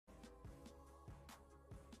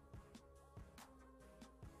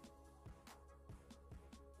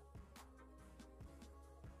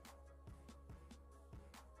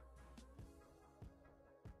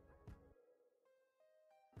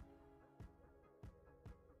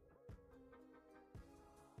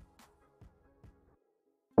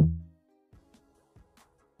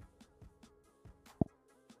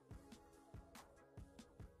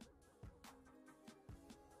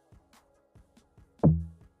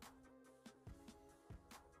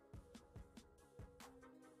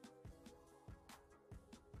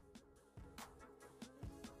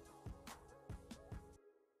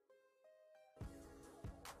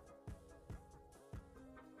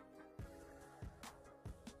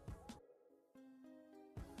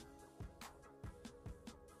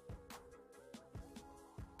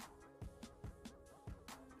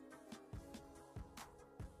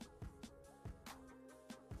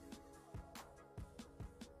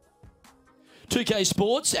2K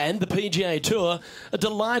Sports and the PGA Tour are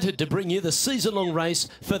delighted to bring you the season-long race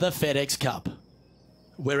for the FedEx Cup.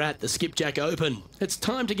 We're at the Skipjack Open. It's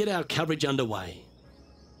time to get our coverage underway.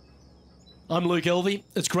 I'm Luke Elvey.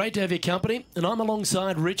 It's great to have your company, and I'm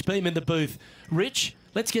alongside Rich Beam in the booth. Rich,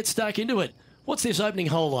 let's get stuck into it. What's this opening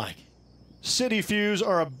hole like? City views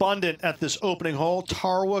are abundant at this opening hole.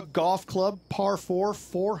 Tarwa Golf Club, par 4,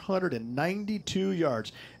 492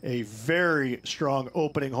 yards. A very strong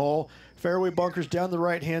opening hole. Fairway bunkers down the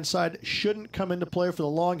right-hand side shouldn't come into play for the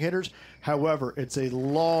long hitters. However, it's a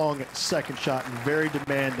long second shot and very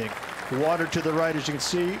demanding. Water to the right, as you can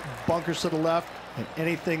see, bunkers to the left, and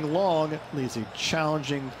anything long leaves a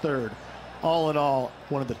challenging third. All in all,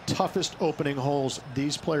 one of the toughest opening holes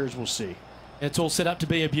these players will see. It's all set up to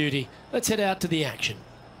be a beauty. Let's head out to the action.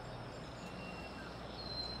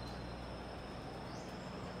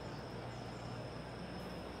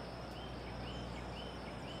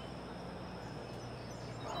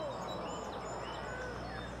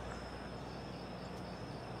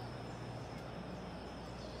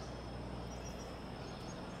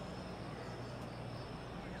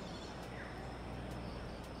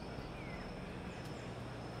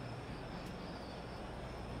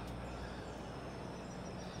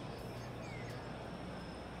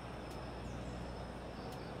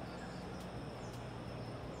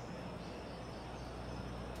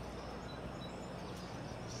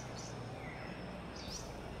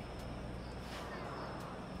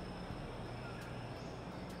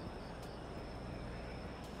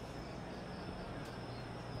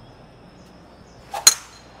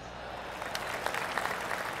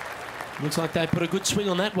 Looks like they put a good swing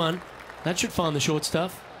on that one. That should find the short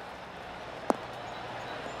stuff.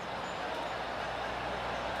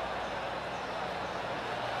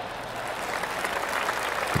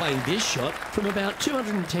 Playing this shot from about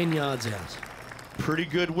 210 yards out. Pretty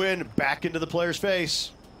good win back into the player's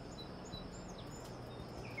face.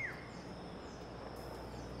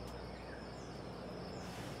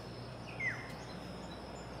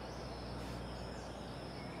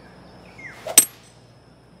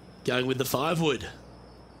 Going with the 5-wood.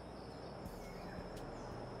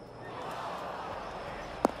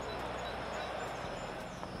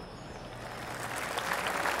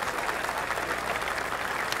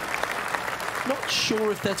 Not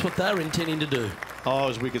sure if that's what they're intending to do. Oh,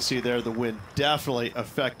 as we can see there, the wind definitely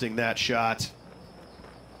affecting that shot.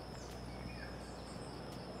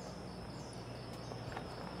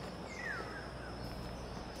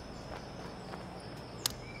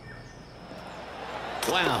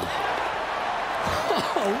 Wow.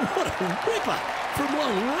 Oh, what a ripper from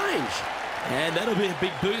long range. And that'll be a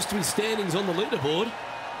big boost to his standings on the leaderboard.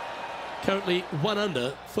 Currently 1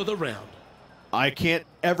 under for the round. I can't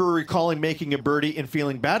ever recall him making a birdie and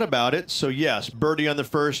feeling bad about it. So yes, birdie on the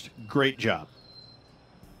first, great job.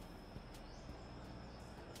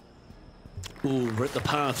 Ooh, we're at the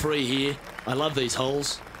par 3 here. I love these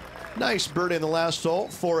holes. Nice birdie in the last hole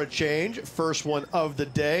for a change. First one of the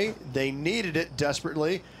day. They needed it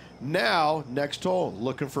desperately. Now, next hole,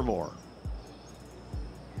 looking for more.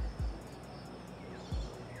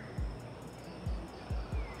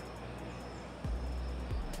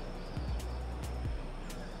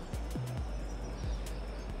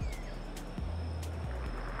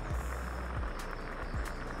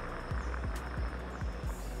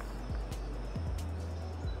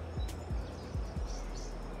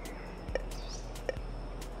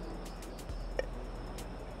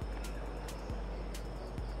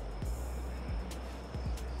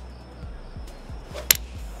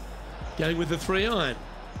 Going with the 3-iron.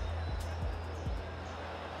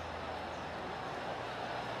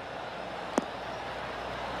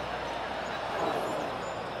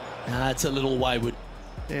 It's a little wayward.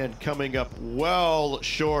 And coming up well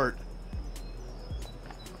short.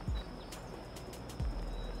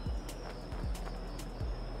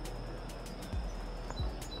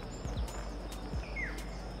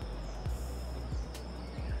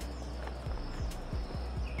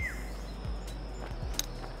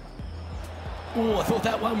 Oh, I thought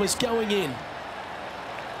that one was going in.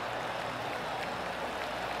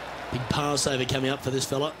 Big par saver coming up for this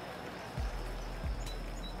fella.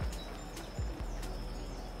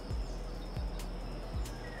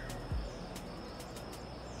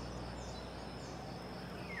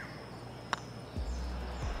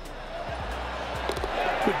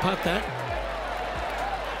 Good putt that.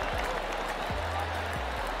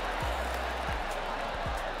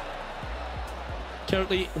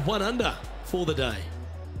 Currently 1 under for the day.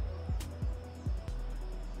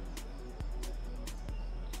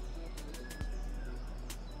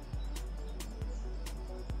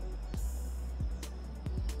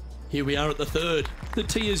 Here we are at the third. The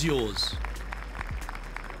tee is yours.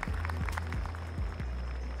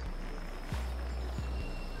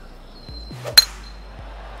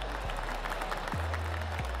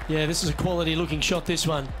 Yeah, this is a quality looking shot, this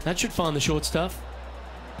one. That should find the short stuff.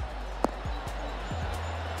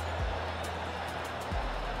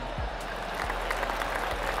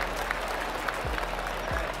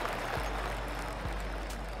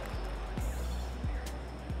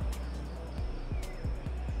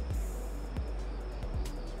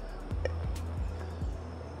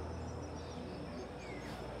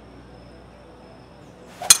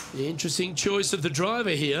 The interesting choice of the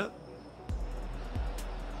driver here.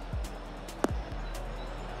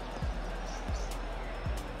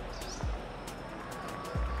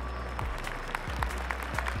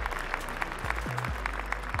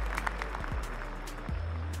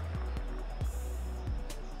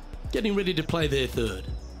 Getting ready to play their third.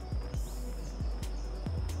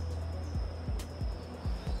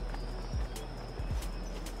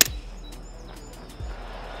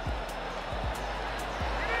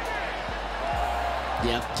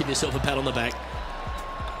 Yeah, give yourself a pat on the back.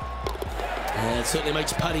 It certainly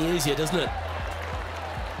makes putting easier, doesn't it?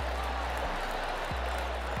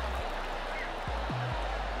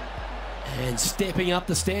 And stepping up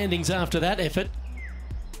the standings after that effort.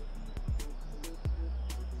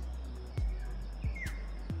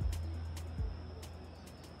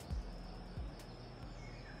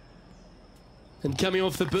 And coming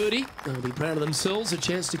off the birdie, they'll be proud of themselves, a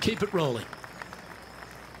chance to keep it rolling.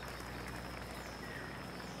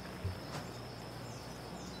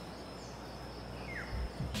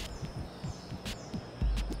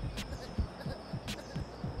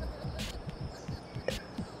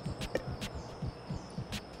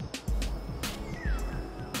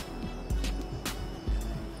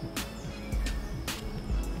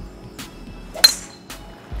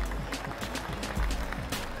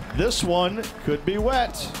 This one could be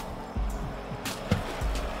wet.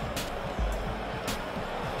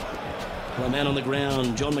 Well, a man on the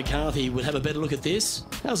ground, John McCarthy, would have a better look at this.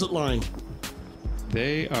 How's it lying?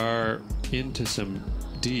 They are into some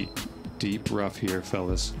deep, deep rough here,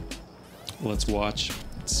 fellas. Let's watch,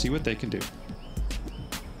 see what they can do.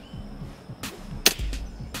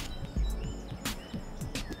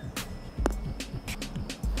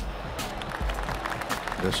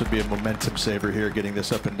 This would be a momentum saver here, getting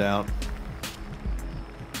this up and down.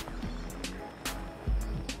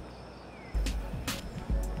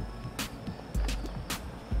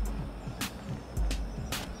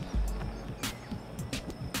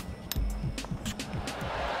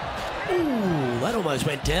 Ooh, that almost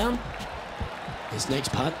went down. This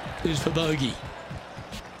next putt is for bogey.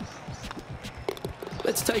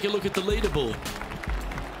 Let's take a look at the leaderboard.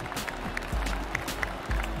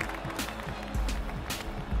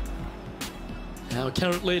 Our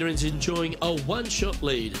current leader is enjoying a one-shot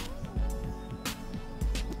lead.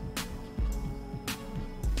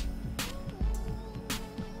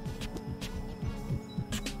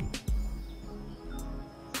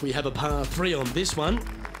 We have a par 3 on this one.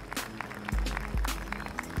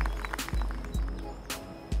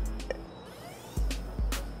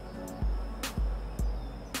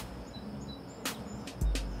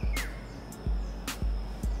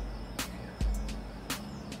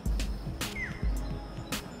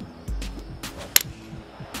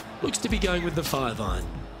 Looks to be going with the 5-iron.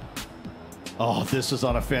 Oh, this is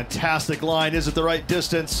on a fantastic line. Is it the right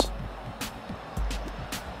distance?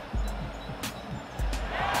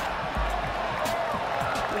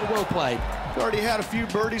 Well played. Already had a few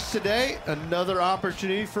birdies today. Another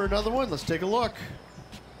opportunity for another one. Let's take a look.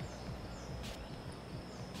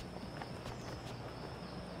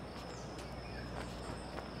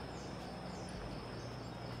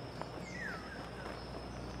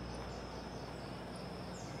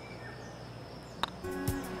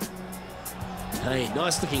 Hey,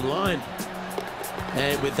 nice looking line.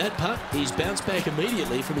 And with that putt, he's bounced back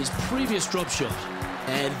immediately from his previous drop shot.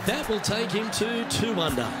 And that will take him to 2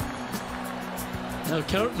 under. Our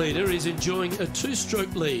current leader is enjoying a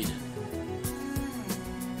 2-stroke lead.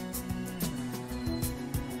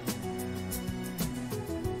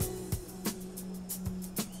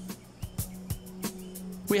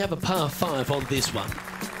 We have a par 5 on this one.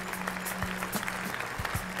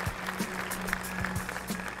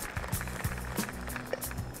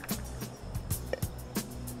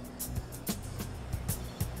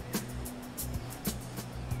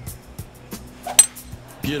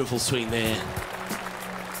 Beautiful swing there.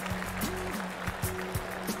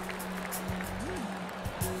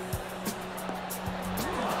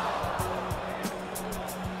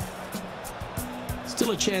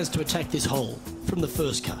 Still a chance to attack this hole from the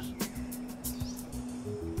first cut.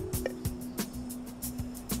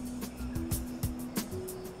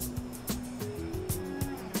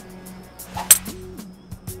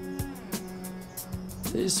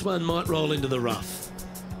 This one might roll into the rough.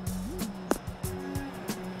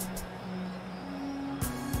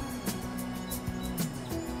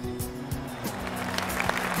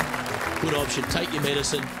 Good option, take your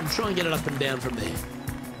medicine and try and get it up and down from there.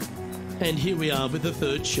 And here we are with the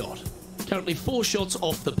third shot. Currently 4 shots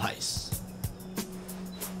off the pace.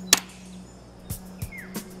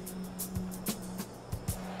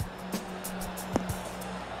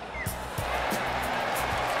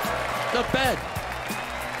 Not bad.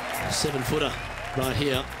 7-footer right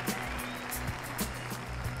here.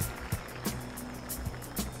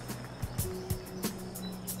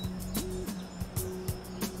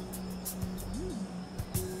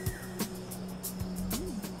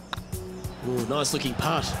 Ooh, nice looking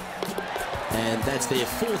putt. And that's their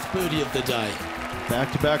 4th birdie of the day.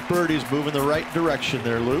 Back-to-back birdies moving the right direction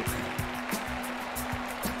there, Luke.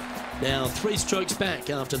 Now 3 strokes back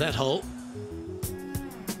after that hole.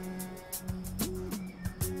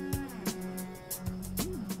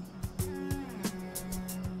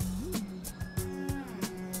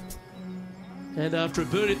 And after a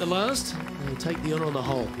birdie at the last, they take the honour on the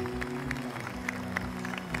hole.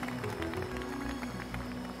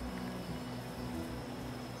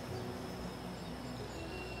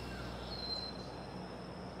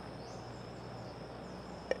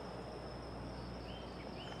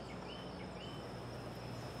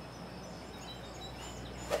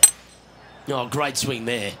 Oh, great swing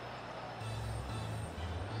there.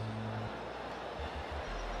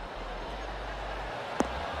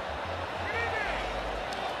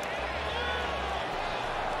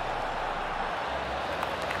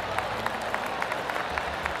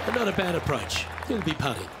 But not a bad approach. He'll be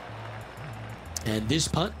putting. And this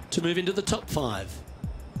putt to move into the top 5.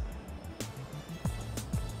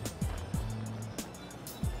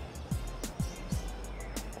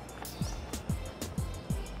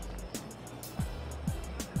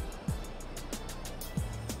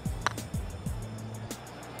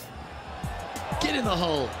 Get in the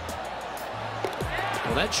hole.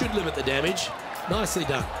 Well, that should limit the damage. Nicely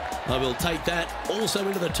done. I will take that also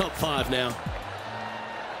into the top 5 now.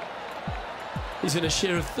 He's in a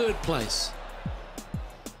share of 3rd place.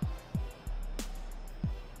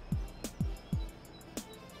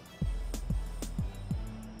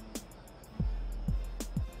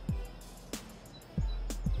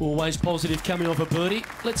 Always positive coming off a birdie.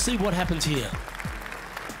 Let's see what happens here.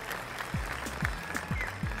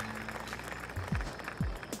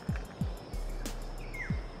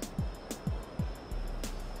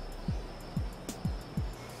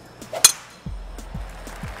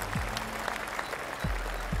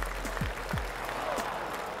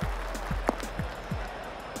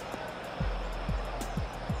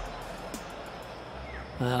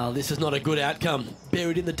 Well, this is not a good outcome.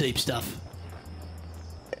 Buried in the deep stuff.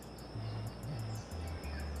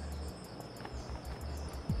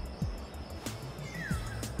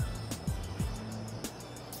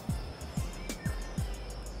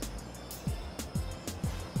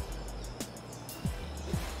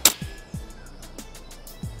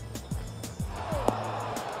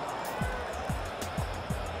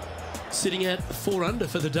 Sitting at 4 under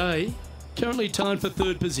for the day. Currently tied for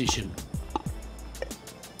 3rd position.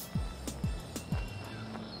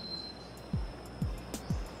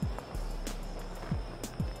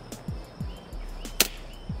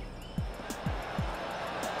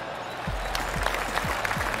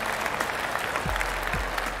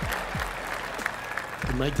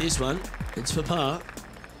 Can make this one. It's for par.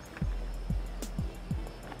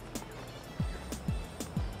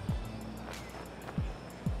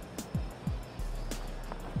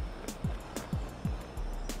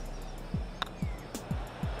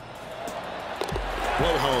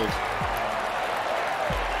 Well hold.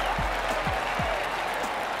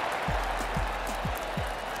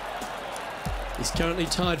 He's currently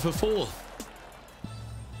tied for 4th.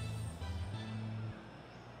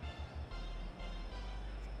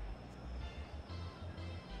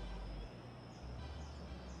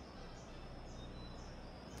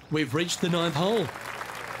 We've reached the 9th hole.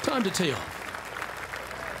 Time to tee off.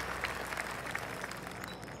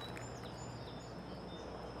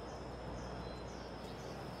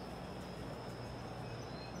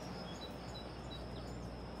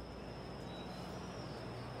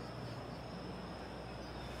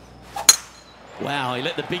 Wow, he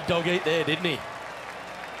let the big dog eat there, didn't he?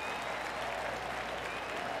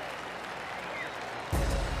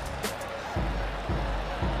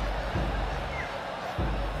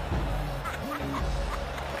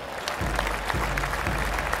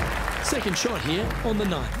 Second shot here on the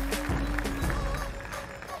 9th.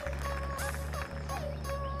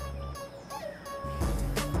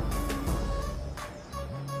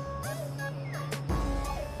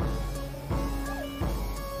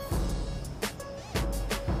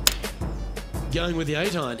 Going with the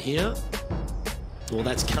 8-iron here. Well,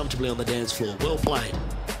 that's comfortably on the dance floor. Well played.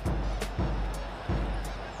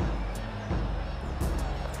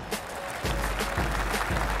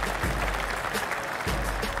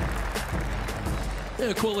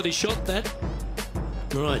 Yeah, quality shot, that.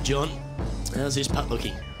 All right, John. How's this putt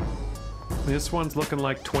looking? This one's looking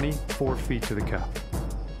like 24 feet to the cup.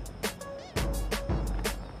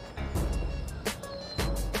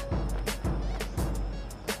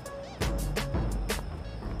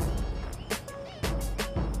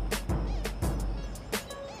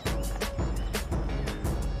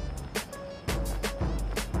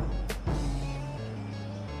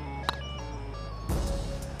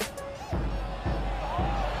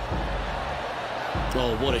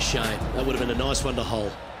 Oh, what a shame. That would have been a nice one to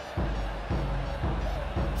hole.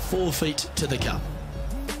 4 feet to the cup.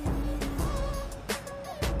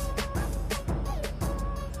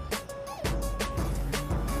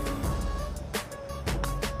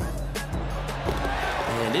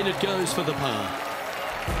 And in it goes for the par.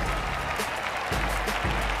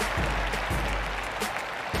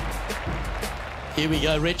 Here we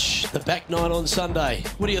go, Rich. The back nine on Sunday.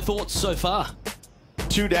 What are your thoughts so far?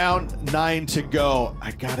 2 down, 9 to go.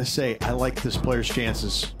 I gotta say, I like this player's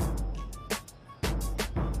chances.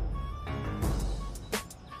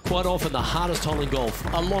 Quite often the hardest hole in golf,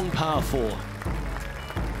 a long par 4.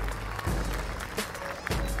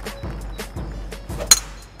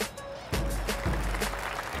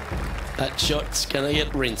 That shot's gonna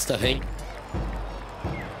get rinsed, I think.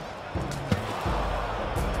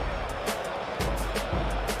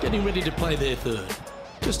 Getting ready to play their third.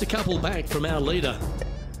 Just a couple back from our leader.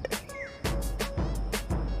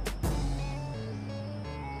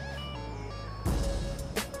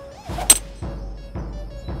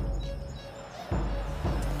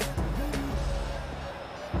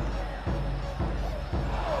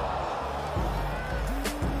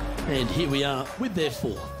 And here we are with their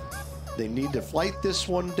fourth. They need to flight this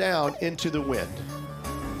one down into the wind.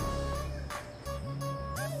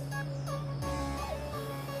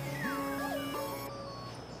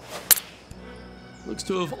 Looks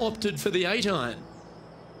to have opted for the 8-iron.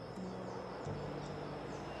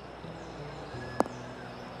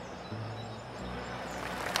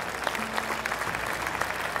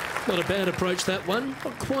 Not a bad approach, that one.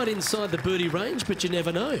 Not quite inside the birdie range, but you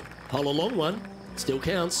never know. Hole a long one. Still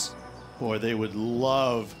counts. Boy, they would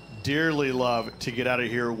love, dearly love, to get out of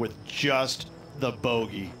here with just the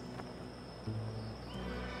bogey.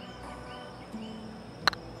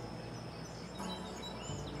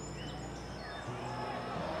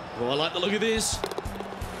 Oh, I like the look of this.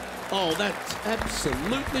 Oh, that's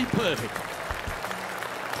absolutely perfect.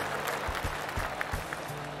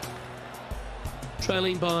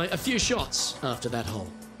 Trailing by a few shots after that hole.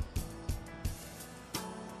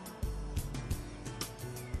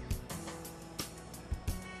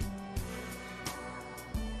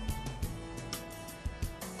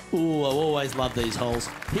 Ooh, I always love these holes.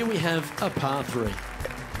 Here we have a par 3.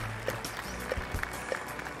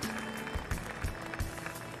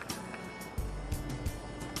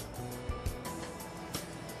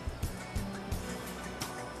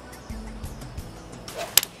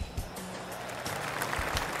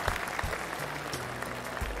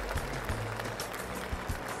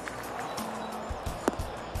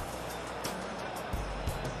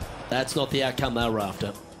 That's not the outcome they were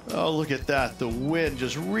after. Oh, look at that. The wind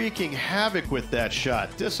just wreaking havoc with that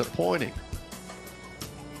shot. Disappointing.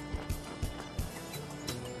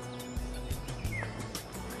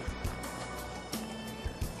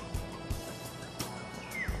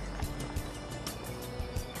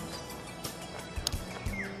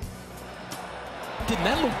 Didn't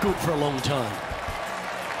that look good for a long time?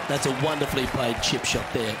 That's a wonderfully played chip shot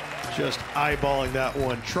there. Just eyeballing that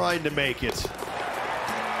one, trying to make it.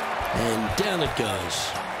 And down it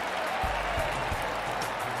goes.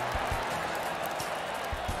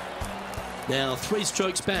 Now 3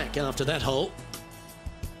 strokes back after that hole.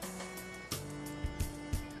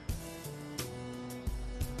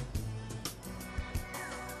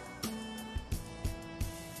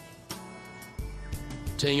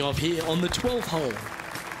 Teeing off here on the 12th hole.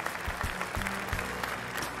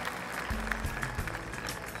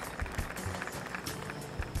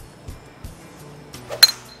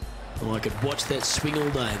 Oh, I could watch that swing all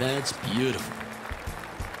day. That's beautiful.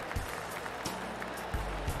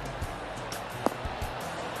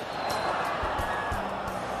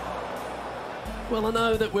 Well, I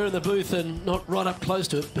know that we're in the booth and not right up close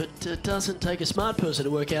to it, but it doesn't take a smart person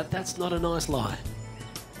to work out that's not a nice lie.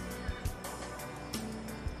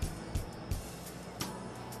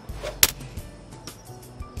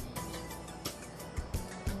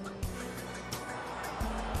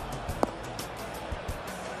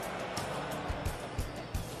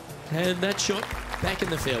 And that shot back in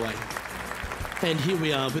the fairway. And here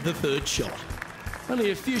we are with the third shot.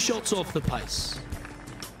 Only a few shots off the pace.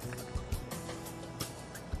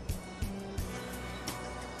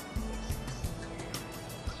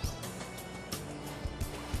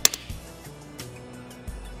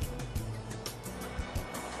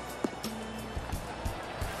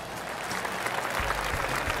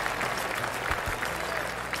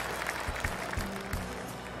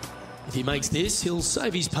 If he makes this, he'll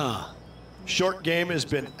save his par. Short game has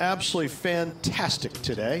been absolutely fantastic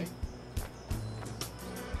today.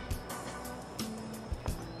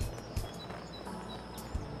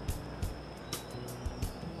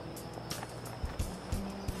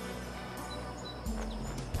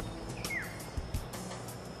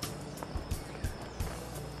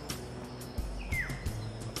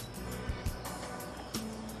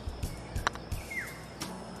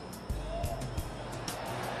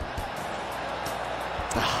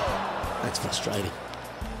 That's frustrating.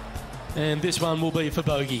 And this one will be for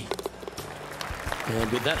bogey. And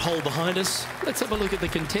with that hole behind us, let's have a look at the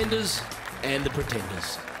contenders and the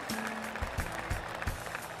pretenders.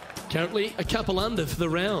 Currently a couple under for the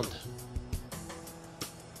round.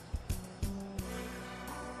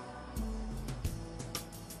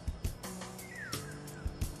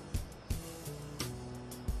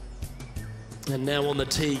 And now on the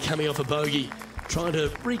tee, coming off a bogey, trying to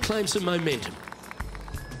reclaim some momentum.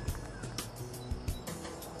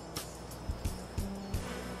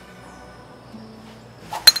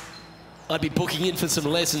 I'd be booking in for some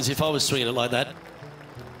lessons if I was swinging it like that.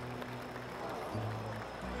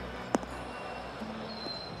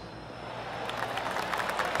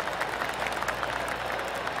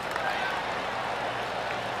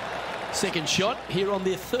 Second shot here on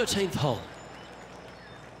their 13th hole.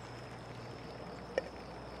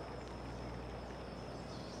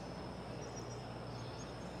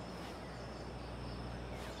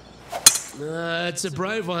 It's a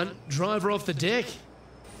brave one. Driver off the deck.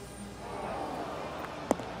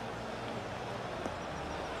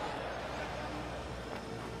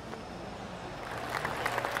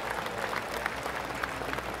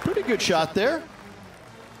 Pretty good shot there.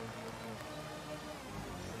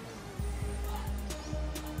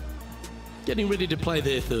 Getting ready to play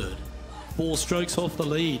their third. 4 strokes off the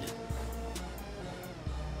lead.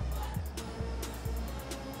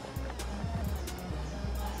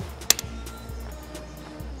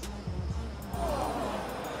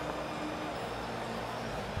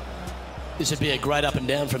 This would be a great up and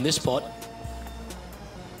down from this spot.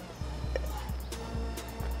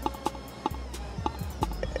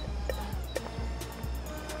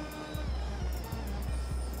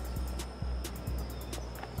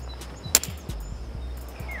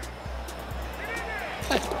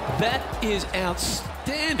 That is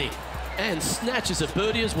outstanding, and snatches a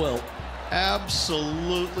birdie as well.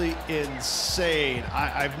 Absolutely insane.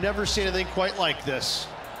 I've never seen anything quite like this.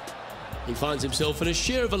 He finds himself in a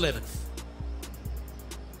share of 11th.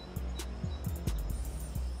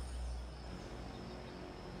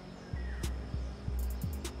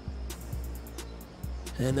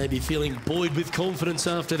 And they'd be feeling buoyed with confidence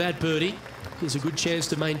after that birdie. Here's a good chance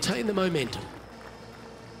to maintain the momentum.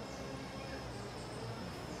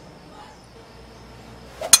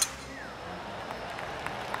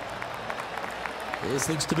 This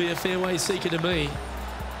looks to be a fairway seeker to me.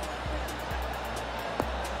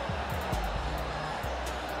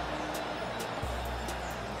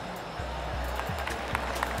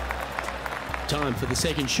 Time for the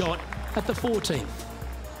second shot at the 14th.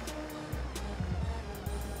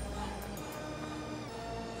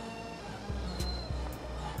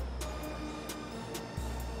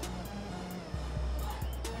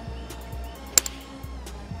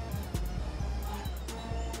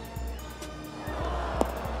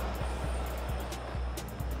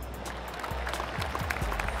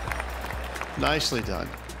 Nicely done.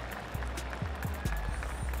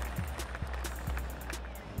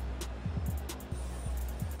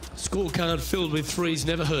 Scorecard filled with threes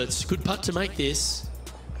never hurts. Good putt to make this.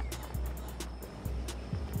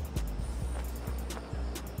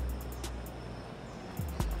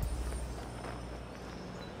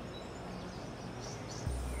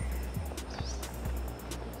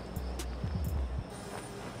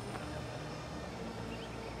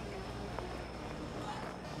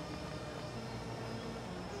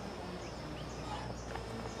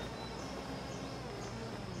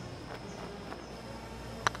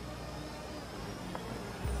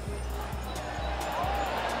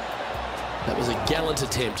 That was a gallant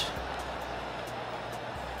attempt.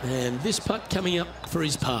 And this putt coming up for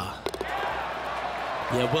his par.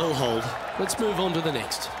 Yeah, well holed. Let's move on to the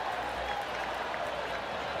next.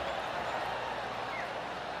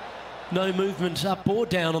 No movement up or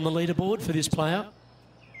down on the leaderboard for this player.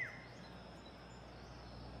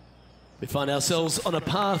 We find ourselves on a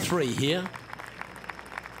par 3 here.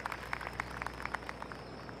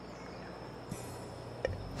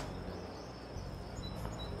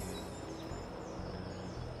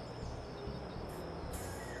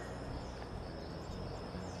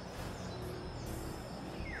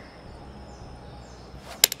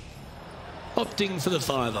 Opting for the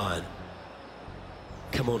 5-iron.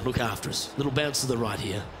 Come on, look after us. Little bounce to the right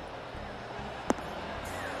here.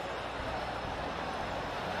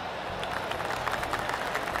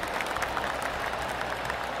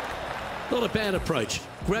 Not a bad approach.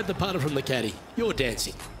 Grab the putter from the caddy. You're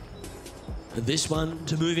dancing. And this one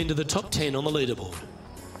to move into the top 10 on the leaderboard.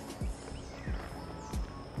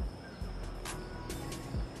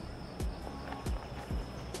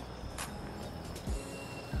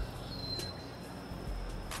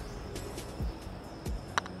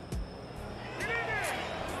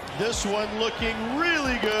 This one looking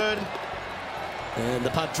really good. And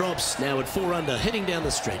the putt drops, now at 4 under, heading down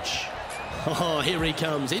the stretch. Oh, here he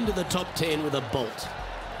comes, into the top 10 with a bolt.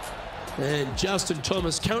 And Justin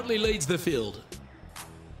Thomas currently leads the field.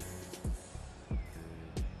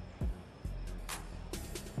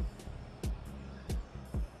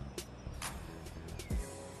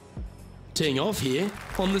 Teeing off here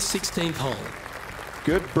on the 16th hole.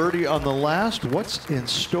 Good birdie on the last. What's in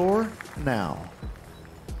store now?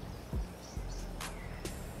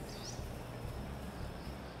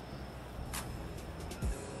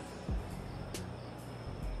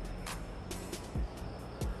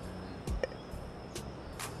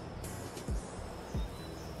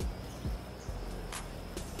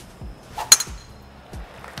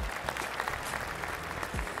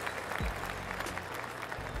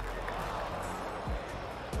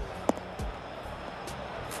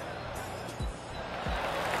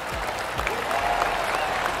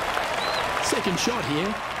 Second shot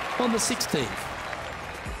here on the 16th.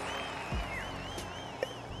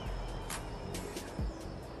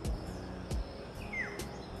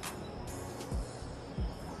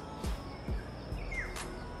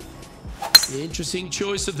 The interesting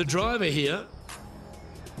choice of the driver here.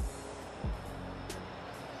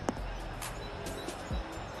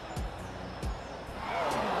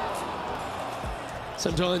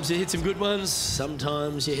 Sometimes you hit some good ones,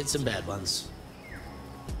 sometimes you hit some bad ones.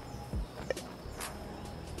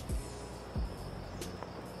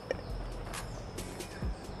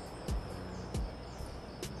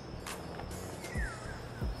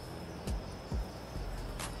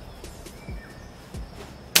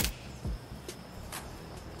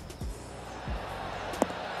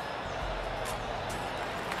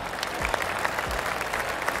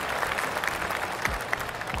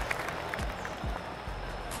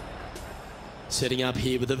 Setting up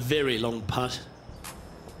here with a very long putt.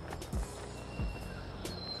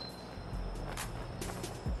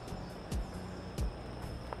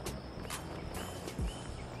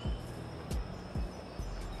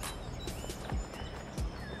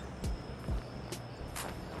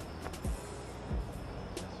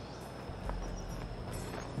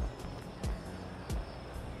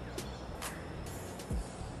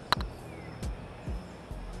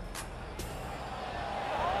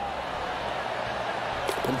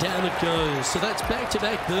 And down it goes. So that's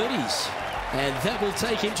back-to-back birdies. And that will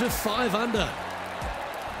take him to 5 under.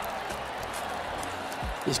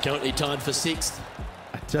 He's currently tied for 6th.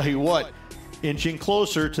 I tell you what, inching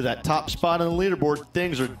closer to that top spot on the leaderboard,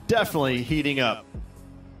 things are definitely heating up.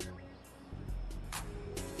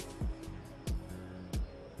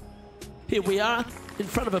 Here we are in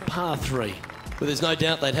front of a par 3. Well, there's no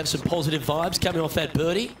doubt they'd have some positive vibes coming off that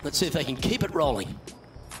birdie. Let's see if they can keep it rolling.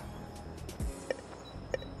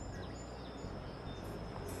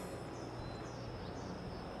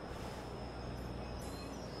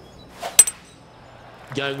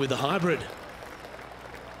 Going with the hybrid.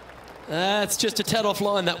 It's just a tad off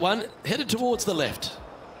line, that one. Headed towards the left.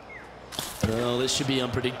 Oh, this should be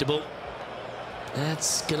unpredictable.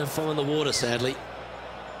 That's going to find the water, sadly.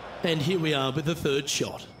 And here we are with the 3rd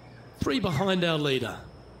shot. 3 behind our leader.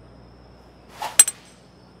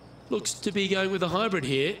 Looks to be going with a hybrid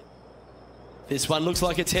here. This one looks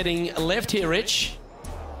like it's heading left here, Rich.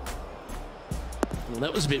 Well,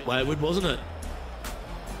 that was a bit wayward, wasn't it?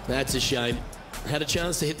 That's a shame. Had a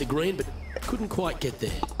chance to hit the green, but couldn't quite get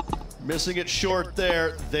there. Missing it short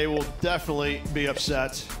there, they will definitely be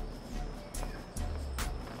upset.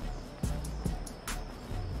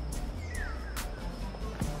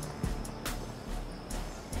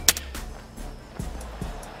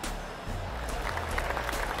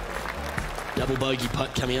 Double bogey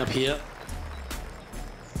putt coming up here.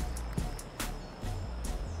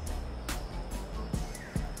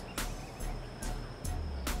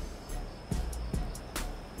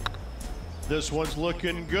 This one's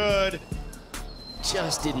looking good.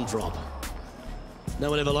 Just didn't drop. No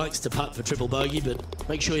one ever likes to putt for triple bogey, but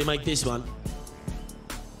make sure you make this one.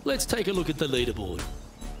 Let's take a look at the leaderboard.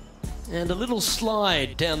 And a little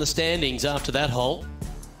slide down the standings after that hole.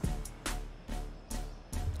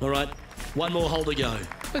 All right, one more hole to go.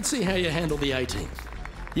 Let's see how you handle the 18th.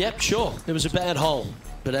 Yep, sure, it was a bad hole.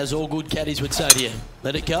 But as all good caddies would say to you,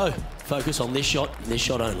 let it go. Focus on this shot and this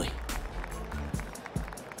shot only.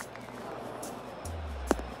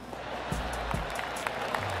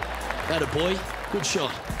 Atta boy, good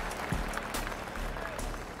shot.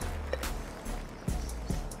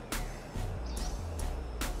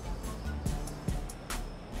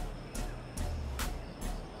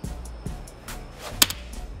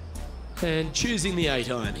 And choosing the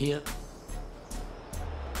 8-iron here.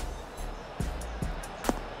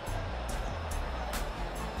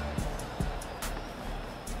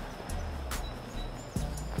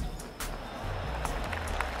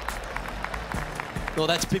 Well,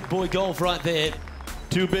 that's big boy golf right there.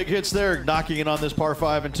 2 big hits there, knocking it on this par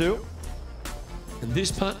 5 and 2. And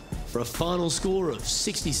this putt for a final score of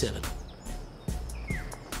 67.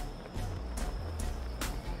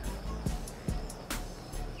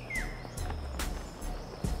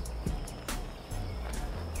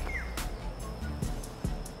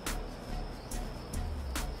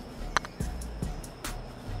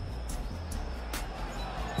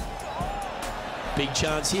 Big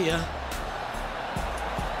chance here.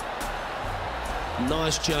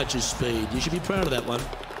 Nice judge's speed. You should be proud of that one.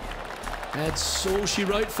 That's all she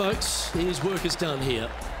wrote, folks. His work is done here.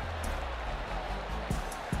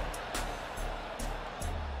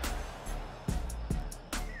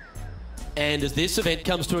 And as this event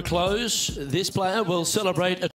comes to a close, this player will celebrate a